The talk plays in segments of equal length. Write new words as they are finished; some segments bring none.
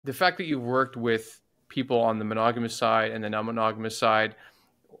the fact that you've worked with people on the monogamous side and the non-monogamous side,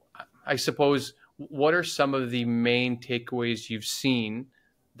 I suppose, what are some of the main takeaways you've seen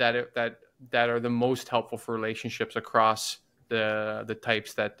that are the most helpful for relationships across the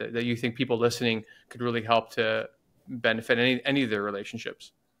types that you think people listening could really help to benefit any of their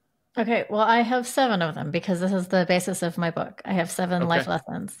relationships? Okay, well, I have 7 of them because this is the basis of my book. I have 7 life Okay.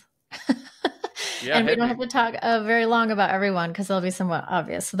 lessons. Yeah, And we hit don't me. have to talk very long about everyone because they'll be somewhat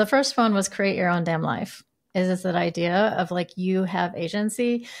obvious. So the first one was create your own damn life. Is this that idea of like you have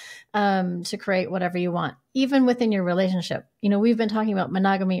agency to create whatever you want, even within your relationship. You know, we've been talking about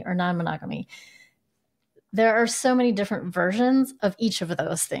monogamy or non-monogamy. There are so many different versions of each of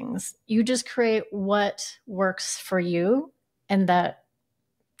those things. You just create what works for you, and that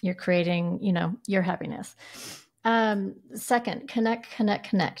you're creating, you know, your happiness. Second,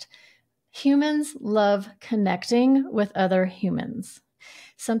 connect. Humans love connecting with other humans.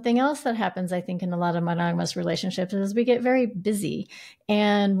 Something else that happens, I think, in a lot of monogamous relationships is we get very busy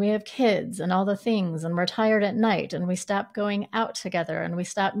and we have kids and all the things, and we're tired at night and we stop going out together and we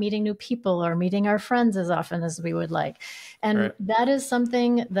stop meeting new people or meeting our friends as often as we would like. And Right. that is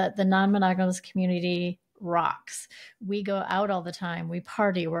something that the non-monogamous community rocks. We go out all the time. We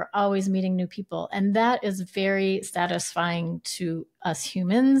party. We're always meeting new people. And that is very satisfying to us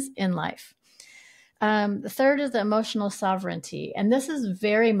humans in life. The third is the emotional sovereignty. And this is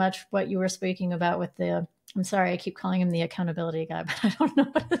very much what you were speaking about with I'm sorry, I keep calling him the accountability guy, but I don't know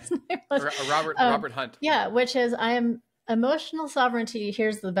what his name was. Robert Hunt. Yeah, which is I am emotional sovereignty.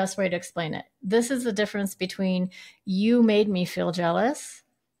 Here's the best way to explain it. This is the difference between you made me feel jealous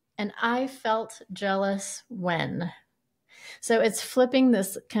and I felt jealous when. So it's flipping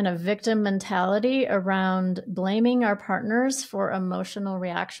this kind of victim mentality around blaming our partners for emotional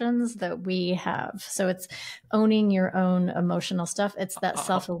reactions that we have. So it's owning your own emotional stuff. It's that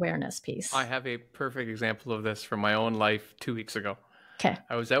self-awareness piece. I have a perfect example of this from my own life 2 weeks ago. Okay.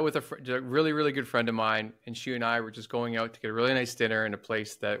 I was out with a really, really good friend of mine, and she and I were just going out to get a really nice dinner in a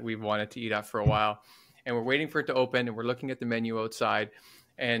place that we've wanted to eat at for a while. And we're waiting for it to open, and we're looking at the menu outside.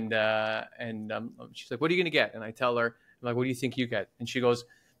 And she's like, "What are you going to get?" And I tell her, I'm like, "What do you think you get?" And she goes,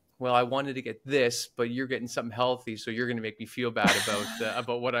 "Well, I wanted to get this, but you're getting something healthy, so you're going to make me feel bad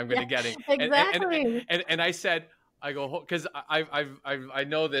about what I'm going to getting." Exactly. And I said, I go, because I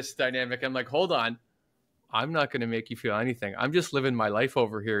know this dynamic. I'm like, hold on. I'm not going to make you feel anything. I'm just living my life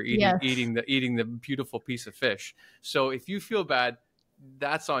over here, eating the beautiful piece of fish. So if you feel bad,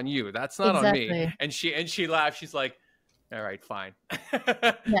 that's on you. That's not on me. Exactly. And she laughed. She's like, "All right, fine."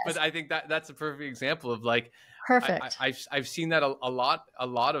 Yes. But I think that's a perfect example of like, Perfect. I've seen that a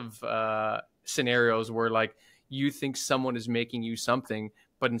lot of scenarios where like you think someone is making you something,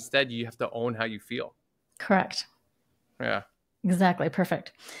 but instead you have to own how you feel. Correct. Yeah. Exactly.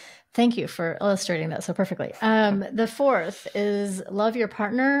 Perfect. Thank you for illustrating that so perfectly. The fourth is love your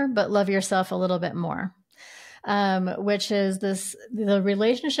partner, but love yourself a little bit more. Which is the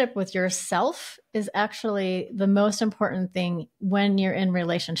relationship with yourself is actually the most important thing when you're in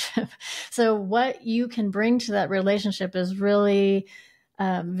relationship. So what you can bring to that relationship is really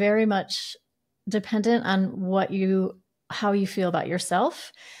very much dependent on how you feel about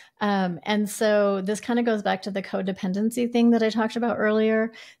yourself. And so this kind of goes back to the codependency thing that I talked about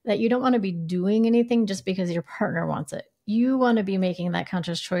earlier, that you don't want to be doing anything just because your partner wants it. You want to be making that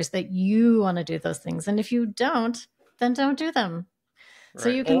conscious choice that you want to do those things. And if you don't, then don't do them. Right. So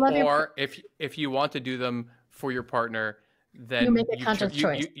you can love or if you want to do them for your partner, then you make a conscious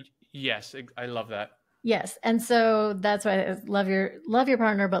choice. Yes, I love that. Yes. And so that's why I love your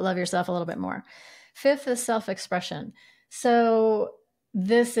partner, but love yourself a little bit more. Fifth is self-expression. So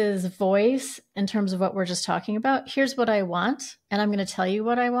this is voice in terms of what we're just talking about. Here's what I want, and I'm going to tell you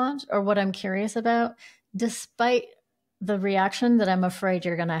what I want or what I'm curious about, despite the reaction that I'm afraid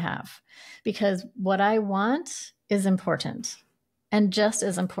you're going to have. Because what I want is important, and just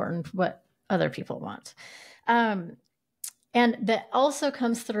as important what other people want. And that also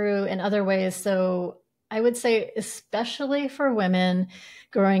comes through in other ways. So I would say, especially for women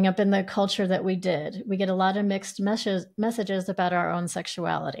growing up in the culture that we did, we get a lot of mixed messages about our own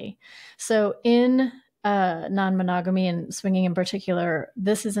sexuality. So in non-monogamy and swinging in particular,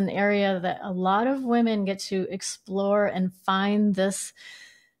 this is an area that a lot of women get to explore and find this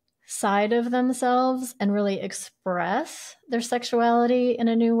side of themselves and really express their sexuality in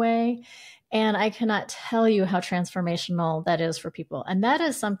a new way. And I cannot tell you how transformational that is for people. And that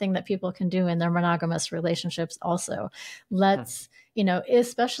is something that people can do in their monogamous relationships also. Let's,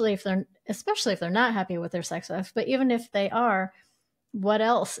 especially if they're not happy with their sex life, but even if they are, what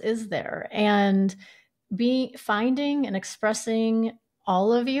else is there? And finding and expressing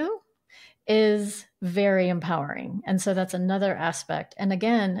all of you is very empowering. And so that's another aspect. And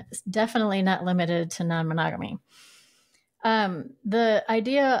again, it's definitely not limited to non-monogamy. The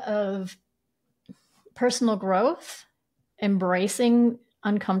idea of personal growth, embracing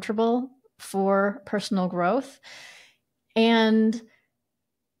uncomfortable for personal growth. And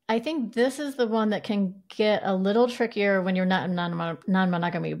I think this is the one that can get a little trickier when you're not in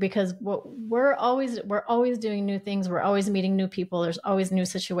non-monogamy, because we're always doing new things. We're always meeting new people. There's always new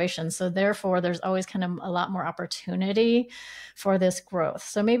situations. So therefore, there's always kind of a lot more opportunity for this growth.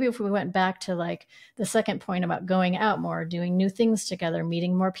 So maybe if we went back to like the second point about going out more, doing new things together,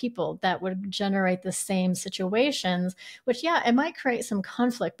 meeting more people, that would generate the same situations, which, yeah, it might create some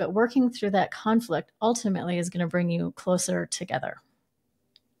conflict, but working through that conflict ultimately is going to bring you closer together.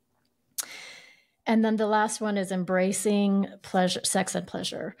 And then the last one is embracing pleasure, sex and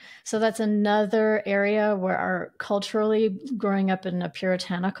pleasure. So that's another area where our culturally growing up in a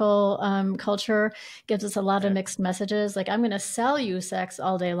puritanical culture gives us a lot of mixed messages. Like, I'm going to sell you sex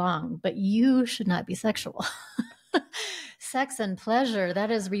all day long, but you should not be sexual. Sex and pleasure,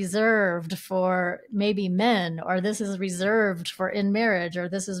 that is reserved for maybe men, or this is reserved for in marriage, or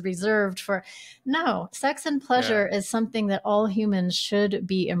this is reserved for... No, sex and pleasure is something that all humans should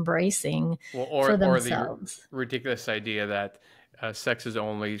be embracing for themselves. Or the ridiculous idea that sex is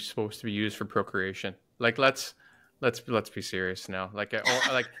only supposed to be used for procreation. Like, let's be serious now. Like,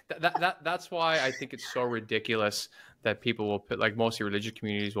 that's why I think it's so ridiculous that people will put, like, mostly religious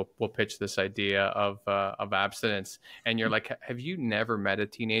communities will pitch this idea of abstinence. And you're like, have you never met a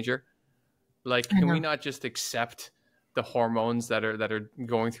teenager? Like, can we not just accept the hormones that are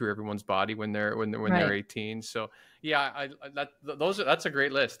going through everyone's body when they're 18? So yeah, that's a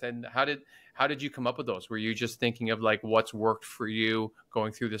great list. And how did you come up with those? Were you just thinking of like what's worked for you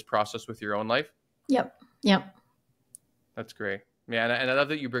going through this process with your own life? Yep. That's great. Yeah, and I love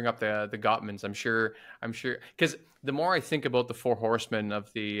that you bring up the Gottmans. I'm sure, because the more I think about the four horsemen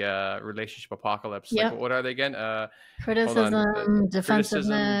of the relationship apocalypse, like, what are they again? Criticism,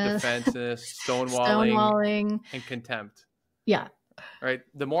 defensiveness, stonewalling, and contempt. Yeah. Right.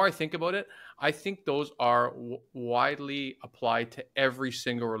 The more I think about it, I think those are widely applied to every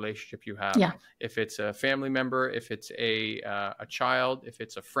single relationship you have. Yeah. If it's a family member, if it's a child, if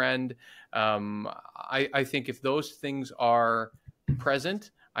it's a friend, I think if those things are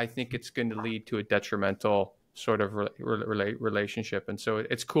present, I think it's going to lead to a detrimental sort of relationship. And so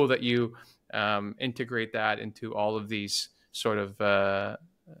it's cool that you integrate that into all of these sort of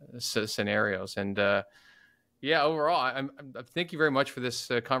scenarios. And yeah, overall, I thank you very much for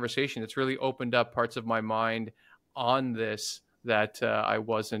this conversation. It's really opened up parts of my mind on this that I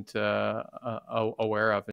wasn't aware of.